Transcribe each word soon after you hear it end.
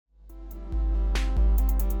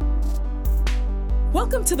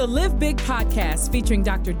Welcome to the Live Big podcast featuring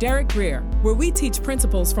Dr. Derek Grier, where we teach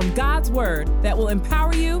principles from God's Word that will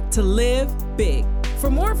empower you to live big. For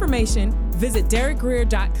more information, visit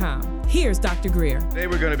derekgrier.com. Here's Dr. Grier. Today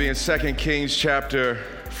we're going to be in 2 Kings chapter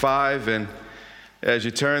 5, and as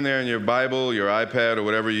you turn there in your Bible, your iPad, or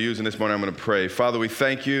whatever you're using this morning, I'm going to pray. Father, we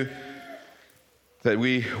thank you that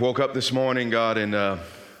we woke up this morning, God, and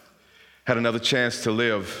had another chance to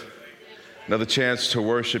live, another chance to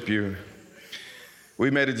worship you. We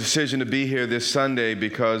made a decision to be here this Sunday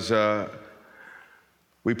because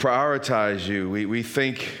we prioritize you. We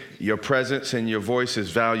think your presence and your voice is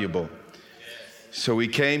valuable. So we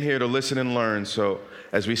came here to listen and learn. So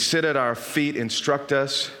as we sit at our feet, instruct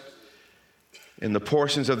us in the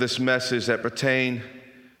portions of this message that pertain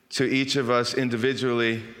to each of us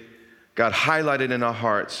individually. God, highlight it in our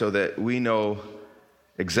hearts so that we know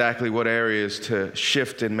exactly what areas to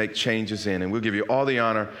shift and make changes in. And we'll give you all the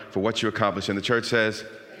honor for what you accomplished. And the church says,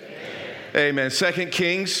 Amen. 2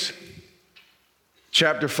 Kings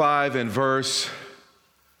chapter 5 and verse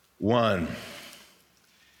 1.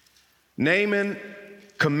 Naaman,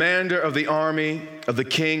 commander of the army of the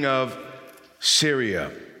king of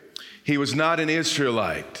Syria. He was not an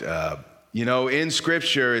Israelite. In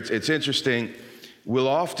Scripture, it's interesting. We'll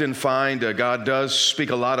often find God does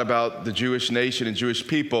speak a lot about the Jewish nation and Jewish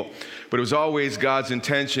people, but it was always God's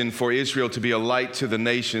intention for Israel to be a light to the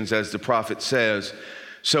nations, as the prophet says.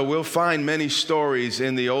 So we'll find many stories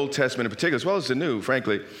in the Old Testament in particular, as well as the New,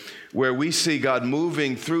 frankly, where we see God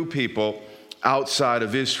moving through people outside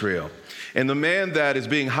of Israel. And the man that is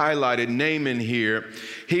being highlighted, Naaman here,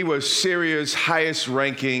 he was Syria's highest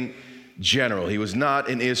ranking general. He was not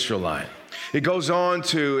an Israelite. It goes on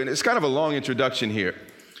to, and it's kind of a long introduction here.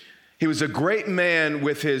 He was a great man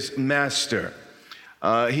with his master.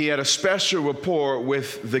 He had a special rapport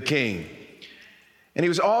with the king. And he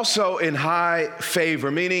was also in high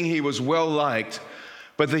favor, meaning he was well-liked.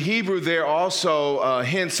 But the Hebrew there also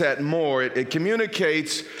hints at more. It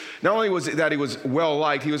communicates, not only was it that he was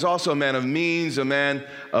well-liked, he was also a man of means, a man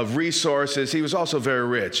of resources. He was also very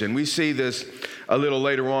rich. And we see this a little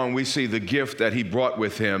later on. We see the gift that he brought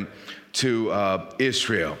with him to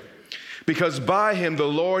Israel. Because by him, the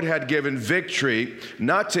Lord had given victory,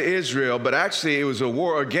 not to Israel, but actually it was a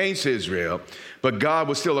war against Israel. But God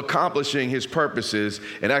was still accomplishing his purposes,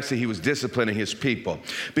 and actually he was disciplining his people.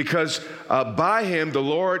 Because by him, the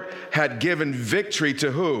Lord had given victory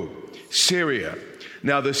to who? Syria.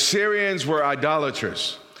 Now, the Syrians were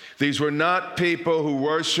idolaters. These were not people who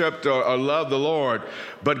worshiped or loved the Lord,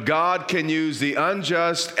 but God can use the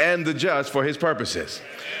unjust and the just for his purposes.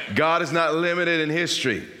 God is not limited in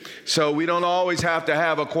history. So we don't always have to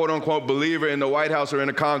have a quote-unquote believer in the White House or in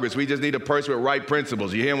the Congress. We just need a person with right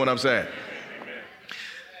principles. You hear what I'm saying?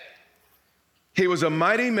 He was a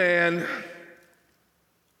mighty man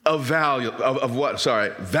of valor.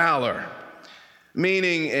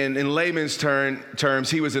 Meaning, in layman's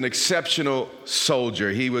terms, he was an exceptional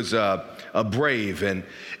soldier. He was a brave.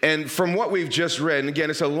 And from what we've just read, and again,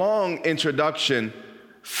 it's a long introduction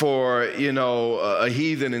for, a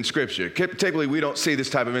heathen in Scripture. Typically, we don't see this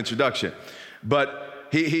type of introduction. But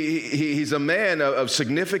he's a man of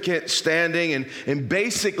significant standing, and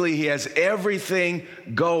basically he has everything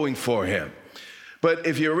going for him. But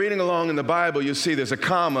if you're reading along in the Bible, you'll see there's a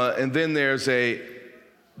comma, and then there's a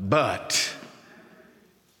but.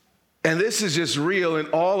 And this is just real in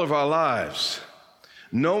all of our lives.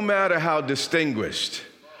 No matter how distinguished,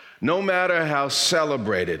 no matter how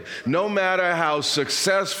celebrated, no matter how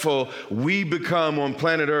successful we become on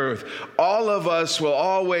planet Earth, all of us will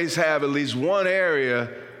always have at least one area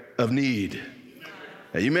of need.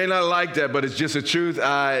 Now, you may not like that, but it's just a truth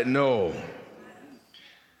I know.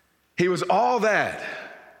 He was all that,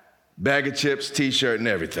 bag of chips, t-shirt, and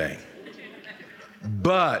everything.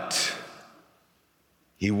 But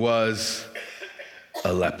he was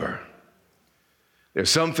a leper. There's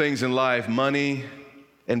some things in life, money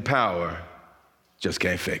and power just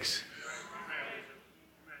can't fix.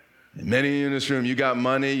 And many of you in this room, you got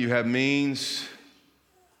money, you have means,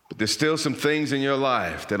 but there's still some things in your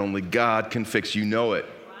life that only God can fix. You know it.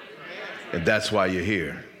 And that's why you're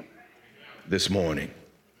here this morning.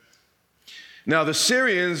 Now, the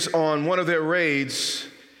Syrians, on one of their raids,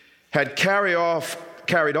 had carried off,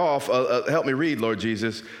 help me read, Lord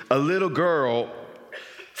Jesus, a little girl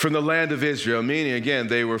from the land of Israel, meaning, again,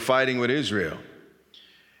 they were fighting with Israel.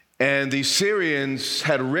 And the Syrians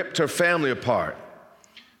had ripped her family apart.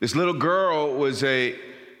 This little girl was a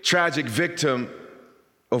tragic victim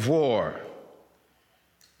of war.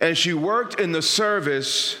 And she worked in the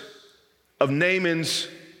service of Naaman's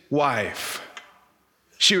wife.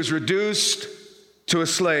 She was reduced to a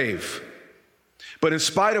slave. But in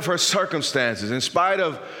spite of her circumstances, in spite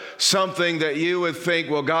of something that you would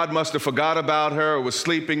think, well, God must have forgot about her or was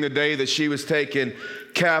sleeping the day that she was taken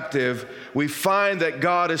captive, we find that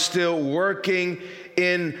God is still working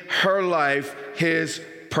in her life his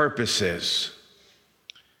purposes.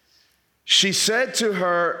 She said to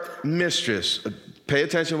her mistress, pay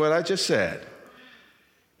attention to what I just said.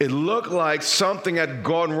 It looked like something had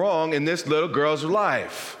gone wrong in this little girl's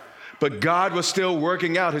life, but God was still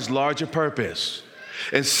working out his larger purpose.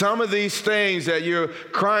 And some of these things that you're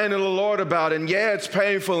crying to the Lord about, and yeah, it's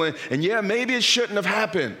painful, and yeah, maybe it shouldn't have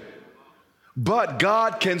happened, but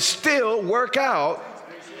God can still work out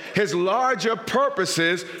his larger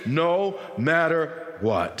purposes no matter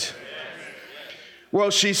what. Well,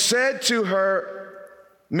 she said to her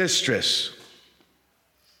mistress,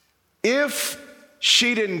 if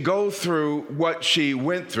she didn't go through what she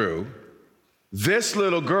went through, this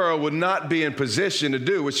little girl would not be in position to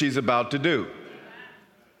do what she's about to do.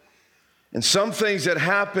 And some things that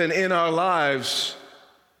happen in our lives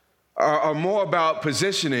are more about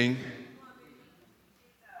positioning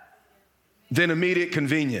than immediate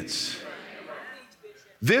convenience.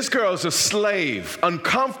 This girl's a slave,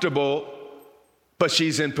 uncomfortable, but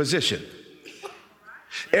she's in position.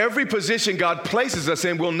 Every position God places us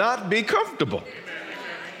in will not be comfortable.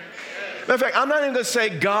 Matter of fact, I'm not even going to say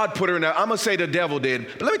God put her in there. I'm going to say the devil did.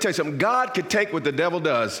 But let me tell you something. God could take what the devil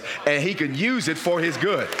does, and he can use it for his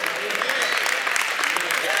good.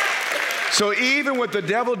 So even what the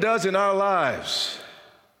devil does in our lives,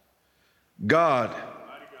 God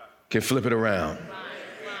can flip it around.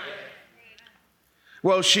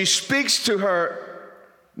 Well, she speaks to her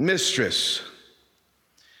mistress,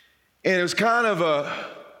 and it was kind of a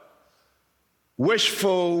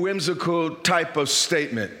wishful, whimsical type of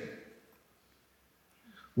statement.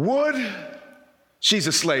 She's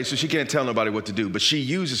a slave, so she can't tell nobody what to do, but she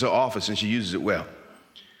uses her office and she uses it well.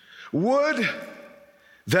 Would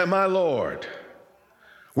that my Lord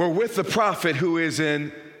were with the prophet who is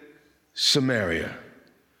in Samaria.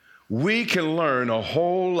 We can learn a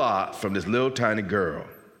whole lot from this little tiny girl.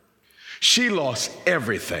 She lost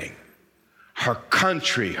everything, her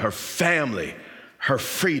country, her family, her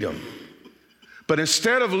freedom. But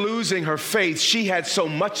instead of losing her faith, she had so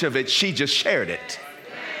much of it, she just shared it.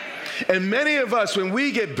 And many of us, when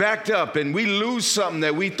we get backed up and we lose something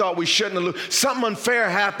that we thought we shouldn't have lost, something unfair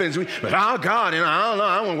happens. But oh God, I don't know,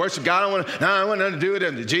 I want to worship God. I want nothing to do with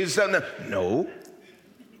it. Jesus doesn't. No.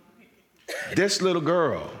 This little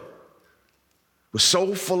girl was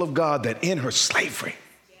so full of God that in her slavery,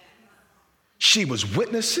 she was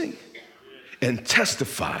witnessing and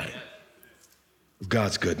testifying of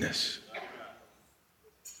God's goodness.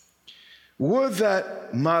 Would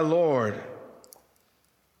that my Lord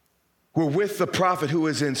were with the prophet who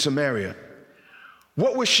is in Samaria.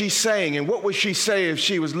 What was she saying, and what would she say if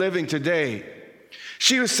she was living today?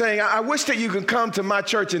 She was saying, I wish that you could come to my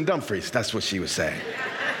church in Dumfries. That's what she was saying.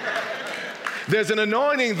 There's an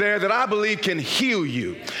anointing there that I believe can heal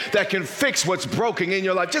you, that can fix what's broken in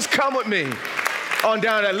your life. Just come with me on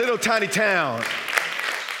down that little tiny town.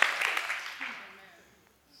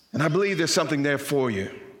 And I believe there's something there for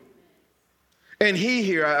you. And he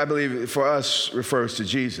here, I believe, for us, refers to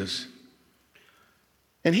Jesus.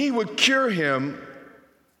 And he would cure him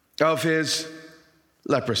of his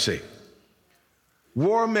leprosy.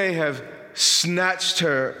 War may have snatched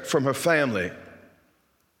her from her family,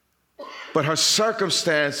 but her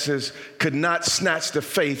circumstances could not snatch the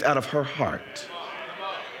faith out of her heart.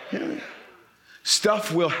 Yeah.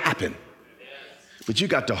 Stuff will happen, but you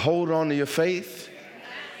got to hold on to your faith.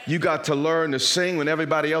 You got to learn to sing when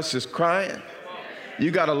everybody else is crying.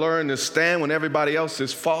 You got to learn to stand when everybody else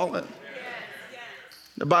is falling.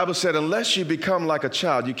 The Bible said, unless you become like a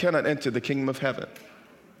child, you cannot enter the kingdom of heaven.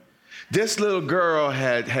 This little girl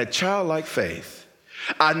had childlike faith.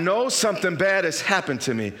 I know something bad has happened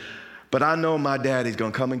to me, but I know my daddy's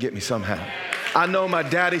going to come and get me somehow. I know my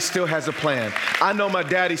daddy still has a plan. I know my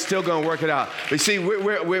daddy's still going to work it out. But see,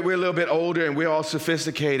 we're a little bit older and we're all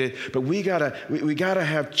sophisticated, but we gotta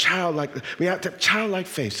have childlike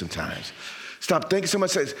faith sometimes. Stop thinking so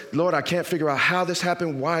much. Lord, I can't figure out how this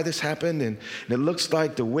happened, why this happened, and it looks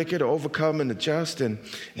like the wicked are overcome and the just, and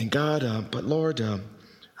God, but Lord, I'm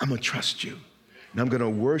going to trust you, and I'm going to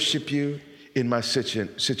worship you in my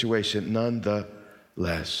situation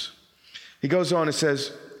nonetheless. He goes on and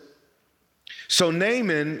says, so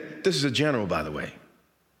Naaman, this is a general, by the way,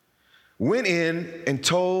 went in and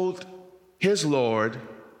told his Lord,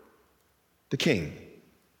 the king,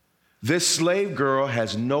 this slave girl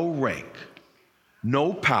has no rank,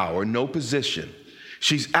 no power, no position.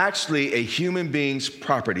 She's actually a human being's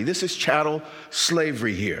property. This is chattel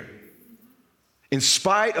slavery here. In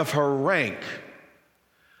spite of her rank,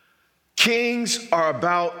 kings are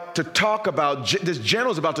about to talk about, this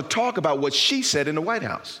general is about to talk about what she said in the White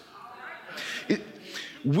House.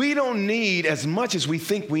 We don't need as much as we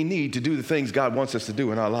think we need to do the things God wants us to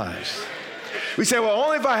do in our lives. We say, well,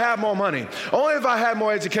 only if I have more money, only if I had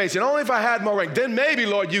more education, only if I had more rank, then maybe,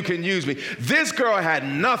 Lord, you can use me. This girl had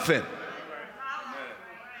nothing.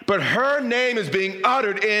 But her name is being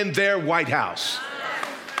uttered in their White House.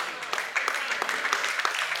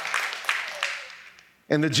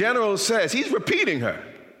 And the general says, he's repeating her.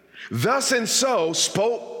 Thus and so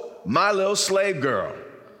spoke my little slave girl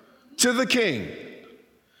to the king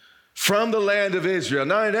from the land of Israel.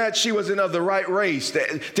 Not only that, she wasn't of the right race,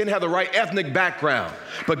 didn't have the right ethnic background,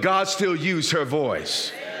 but God still used her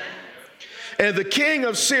voice. And the king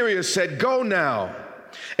of Syria said, go now,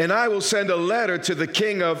 and I will send a letter to the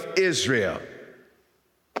king of Israel.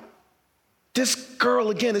 This girl,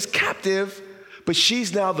 again, is captive, but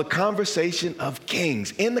she's now the conversation of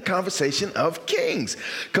kings, in the conversation of kings.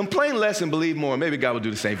 Complain less and believe more. Maybe God will do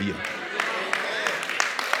the same for you.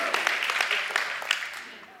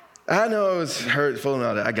 I know it's hurtful and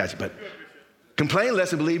all that. I got you. But complain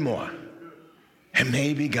less and believe more. And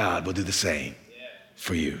maybe God will do the same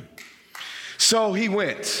for you. So he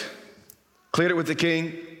went, cleared it with the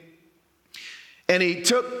king, and he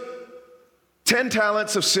took 10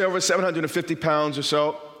 talents of silver, 750 pounds or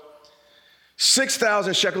so,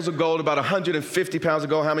 6,000 shekels of gold, about 150 pounds of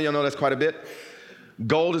gold. How many of y'all know that's quite a bit?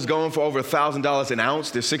 Gold is going for over $1,000 an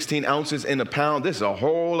ounce. There's 16 ounces in a pound. This is a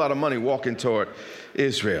whole lot of money walking toward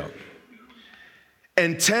Israel.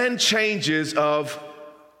 And 10 changes of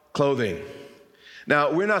clothing.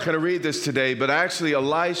 Now, we're not going to read this today, but actually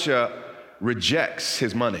Elisha rejects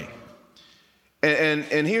his money.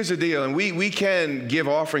 And here's the deal, and we can give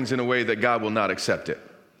offerings in a way that God will not accept it.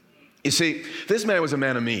 You see, this man was a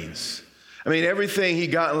man of means. I mean, everything he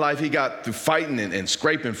got in life, he got through fighting and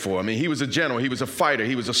scraping for. I mean, he was a general, he was a fighter,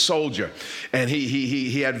 he was a soldier, and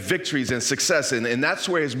he had victories and success, and that's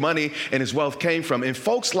where his money and his wealth came from. And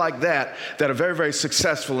folks like that are very, very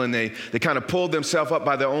successful, and they kind of pull themselves up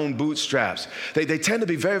by their own bootstraps. They tend to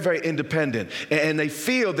be very, very independent, and they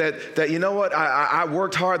feel that you know what, I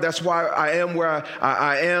worked hard, that's why I am where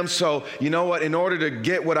I am, so you know what, in order to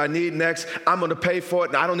get what I need next, I'm going to pay for it,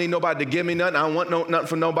 and I don't need nobody to give me nothing, I don't want nothing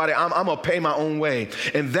from nobody, I'm going to pay my own way.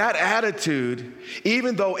 And that attitude,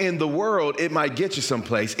 even though in the world it might get you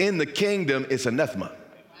someplace, in the kingdom it's anathema.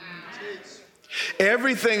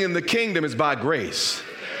 Everything in the kingdom is by grace,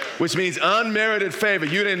 which means unmerited favor.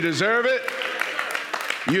 You didn't deserve it.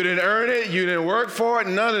 You didn't earn it. You didn't work for it.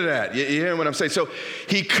 None of that. You hear what I'm saying? So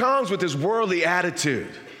he comes with this worldly attitude.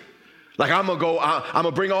 Like, I'm going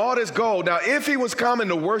to bring all this gold. Now, if he was coming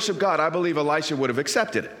to worship God, I believe Elisha would have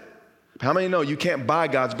accepted it. How many know you can't buy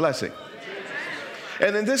God's blessing?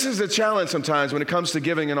 And then this is the challenge sometimes when it comes to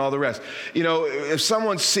giving and all the rest. You know, if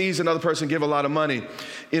someone sees another person give a lot of money,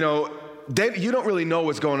 you know, you don't really know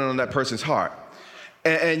what's going on in that person's heart.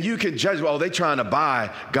 And you can judge, well, they're trying to buy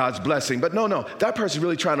God's blessing. But no, that person's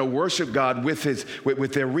really trying to worship God with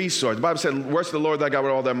their resource. The Bible said, worship the Lord thy God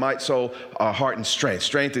with all their might, soul, heart, and strength.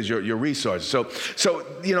 Strength is your resource. So,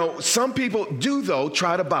 you know, some people do, though,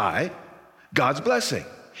 try to buy God's blessing.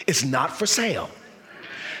 It's not for sale.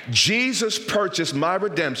 Jesus purchased my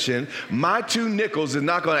redemption. My 2 nickels is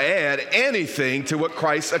not going to add anything to what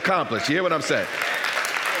Christ accomplished. You hear what I'm saying?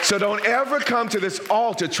 So don't ever come to this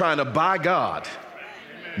altar trying to buy God.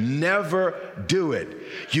 Never do it.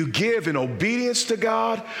 You give in obedience to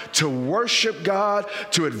God, to worship God,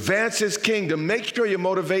 to advance his kingdom. Make sure your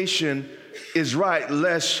motivation is right,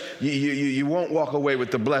 lest you won't walk away with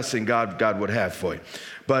the blessing God would have for you.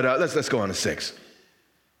 But let's go on to 6.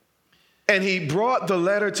 And he brought the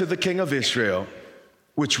letter to the king of Israel,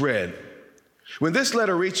 which read, when this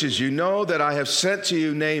letter reaches you, know that I have sent to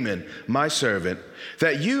you Naaman, my servant,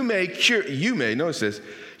 that you may cure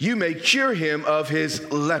him of his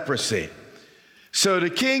leprosy. So the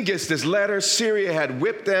king gets this letter. Syria had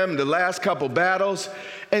whipped them the last couple battles.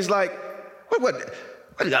 And he's like, what?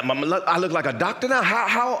 I look like a doctor now?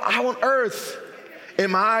 How on earth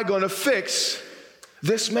am I going to fix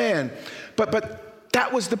this man? But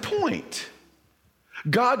that was the point.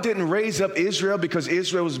 God didn't raise up Israel because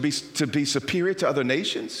Israel was to be superior to other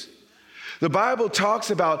nations. The Bible talks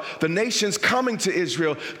about the nations coming to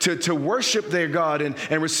Israel to worship their God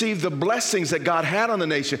and receive the blessings that God had on the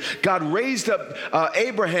nation. God raised up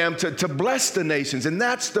Abraham to bless the nations, and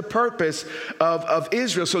that's the purpose of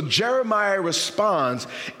Israel. So Jeremiah responds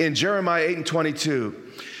in Jeremiah 8:22.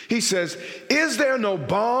 He says, is there no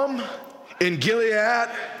balm in Gilead?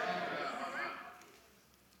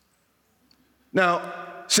 Now,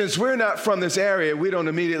 since we're not from this area, we don't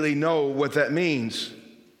immediately know what that means.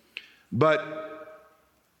 But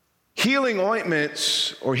healing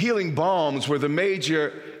ointments or healing balms were the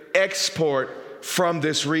major export from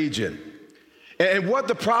this region. And what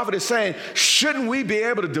the prophet is saying, shouldn't we be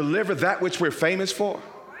able to deliver that which we're famous for?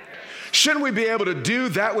 Shouldn't we be able to do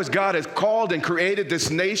that which God has called and created this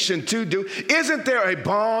nation to do? Isn't there a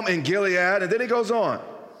balm in Gilead? And then he goes on.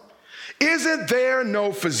 Isn't there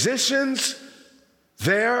no physicians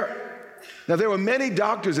there? Now, there were many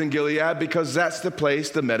doctors in Gilead because that's the place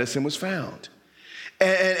the medicine was found.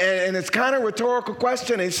 And it's kind of a rhetorical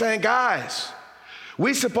question. He's saying, guys,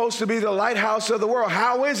 we're supposed to be the lighthouse of the world.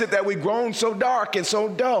 How is it that we've grown so dark and so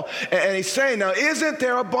dull? And he's saying, now, isn't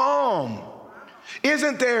there a balm?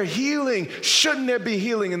 Isn't there healing? Shouldn't there be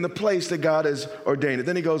healing in the place that God has ordained it?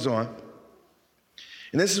 Then he goes on.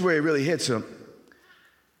 And this is where he really hits him.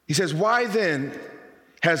 He says, why then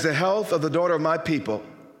has the health of the daughter of my people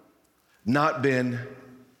not been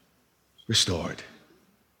restored?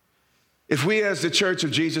 If we as the Church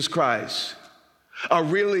of Jesus Christ are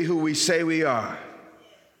really who we say we are,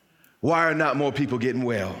 why are not more people getting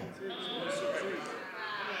well?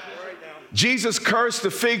 Jesus cursed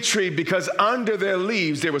the fig tree because under their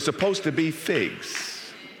leaves there were supposed to be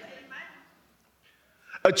figs.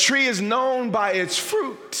 A tree is known by its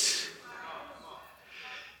fruit.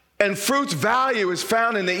 And fruit's value is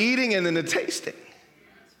found in the eating and in the tasting.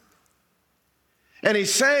 And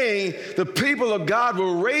he's saying the people of God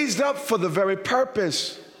were raised up for the very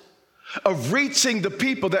purpose of reaching the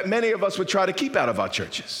people that many of us would try to keep out of our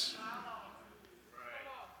churches.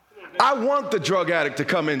 I want the drug addict to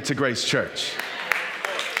come into Grace Church.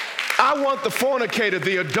 I want the fornicator,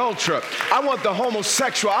 the adulterer. I want the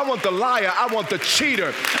homosexual. I want the liar. I want the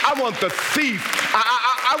cheater. I want the thief.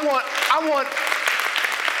 I want.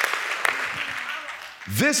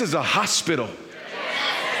 This is a hospital.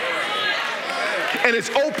 And it's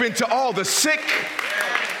open to all the sick,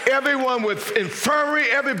 everyone with infirmity,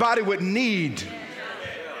 everybody with need.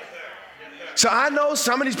 So I know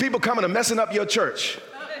some of these people coming and messing up your church.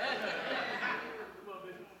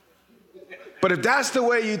 But if that's the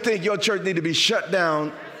way you think, your church need to be shut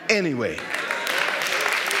down anyway.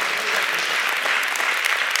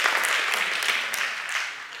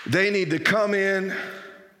 They need to come in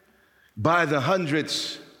by the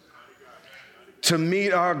hundreds to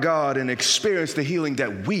meet our God and experience the healing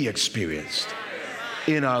that we experienced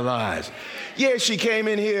in our lives. Yeah, she came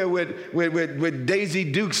in here with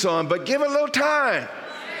Daisy Dukes on, but give her a little time.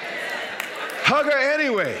 Hug her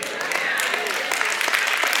anyway.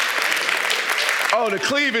 Oh, the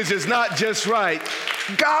cleavage is not just right.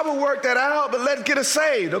 God will work that out, but let's get her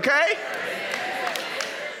saved, okay?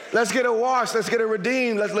 Let's get her washed. Let's get her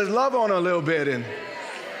redeemed. Let's love on her a little bit. And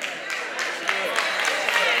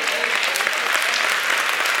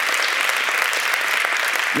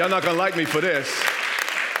y'all not going to like me for this.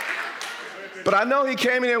 But I know he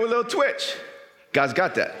came in here with a little twitch. God's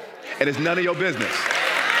got that. And it's none of your business.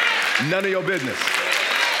 None of your business.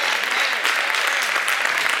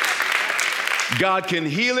 God can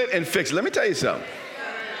heal it and fix it. Let me tell you something.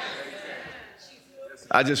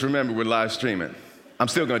 I just remember we're live streaming. I'm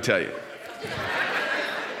still going to tell you.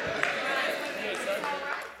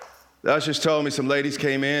 The ushers told me some ladies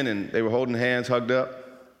came in and they were holding hands, hugged up,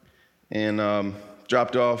 and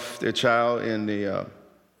dropped off their child in the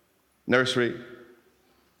nursery,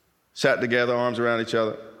 sat together, arms around each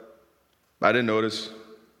other. I didn't notice.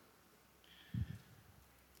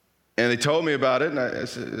 And they told me about it, and I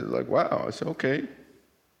said, like, wow. I said, okay,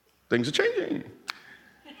 things are changing.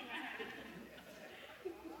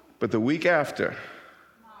 But the week after,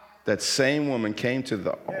 that same woman came to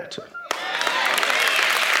the altar.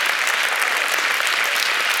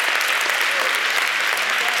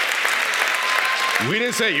 We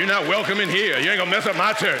didn't say, you're not welcome in here. You ain't gonna mess up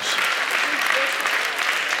my church.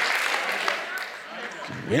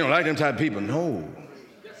 We don't like them type of people. No.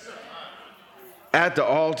 At the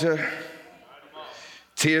altar,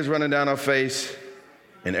 tears running down her face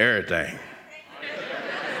and everything.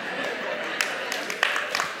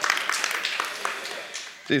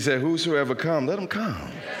 She said, whosoever come, let them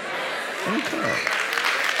come. Let them come.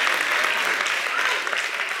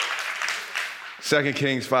 2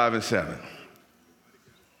 Kings 5 and 7.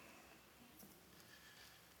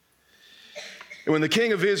 And when the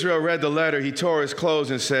king of Israel read the letter, he tore his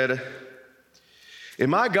clothes and said,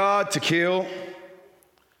 am I God to kill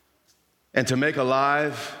and to make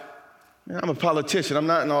alive? I'm a politician. I'm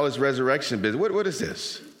not in all this resurrection business. What is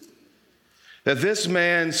this? That this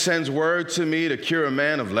man sends word to me to cure a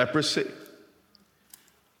man of leprosy?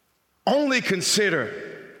 Only consider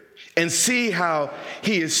and see how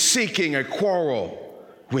he is seeking a quarrel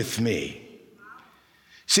with me.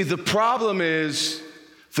 See, the problem is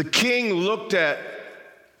the king looked at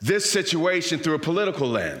this situation through a political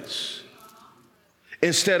lens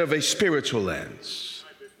instead of a spiritual lens.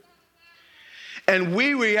 And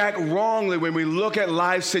we react wrongly when we look at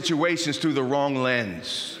life situations through the wrong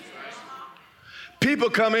lens.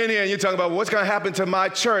 People come in here and you're talking about what's going to happen to my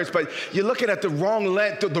church, but you're looking at the wrong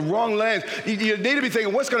lens. You need to be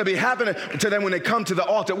thinking what's going to be happening to them when they come to the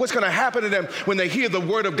altar. What's going to happen to them when they hear the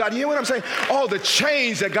word of God? You hear what I'm saying? Oh, the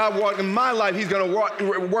change that God worked in my life, he's going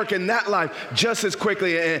to work in that life just as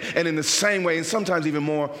quickly and in the same way, and sometimes even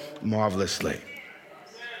more marvelously.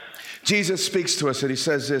 Jesus speaks to us and he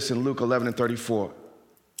says this in Luke 11:34.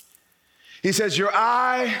 He says, your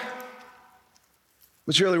eye,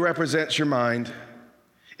 which really represents your mind,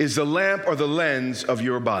 is the lamp or the lens of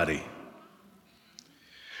your body.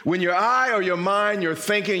 When your eye or your mind, your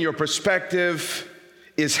thinking, your perspective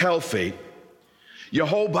is healthy, your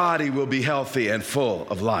whole body will be healthy and full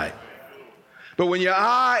of light. But when your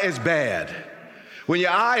eye is bad, when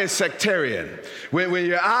your eye is sectarian, when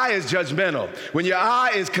your eye is judgmental, when your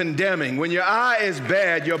eye is condemning, when your eye is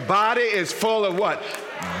bad, your body is full of what?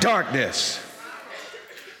 Darkness.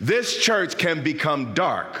 This church can become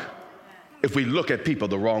dark if we look at people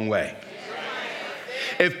the wrong way.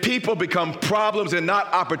 If people become problems and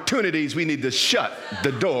not opportunities, we need to shut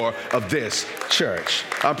the door of this church.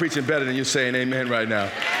 I'm preaching better than you're saying amen right now.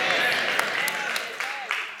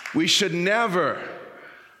 We should never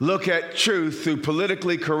look at truth through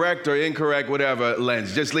politically correct or incorrect, whatever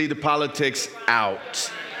lens. Just leave the politics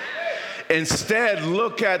out. Instead,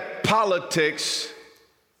 look at politics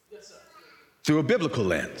through a biblical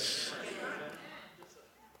lens.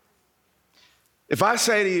 If I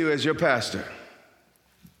say to you as your pastor,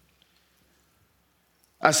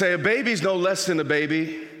 I say a baby's no less than a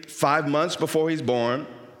baby 5 months before he's born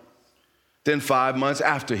than 5 months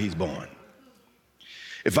after he's born.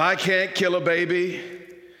 If I can't kill a baby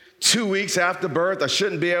 2 weeks after birth, I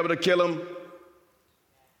shouldn't be able to kill him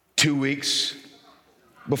 2 weeks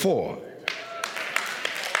before.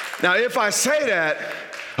 Now, if I say that,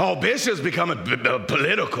 oh, Bishop's becoming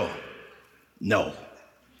political. No.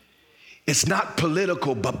 It's not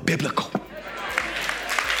political, but biblical.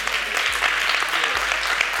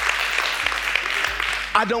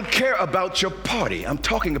 I don't care about your party. I'm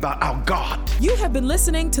talking about our God. You have been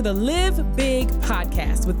listening to the Live Big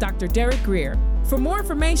podcast with Dr. Derek Grier. For more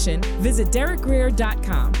information, visit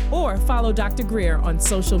derekgrier.com or follow Dr. Grier on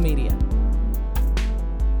social media.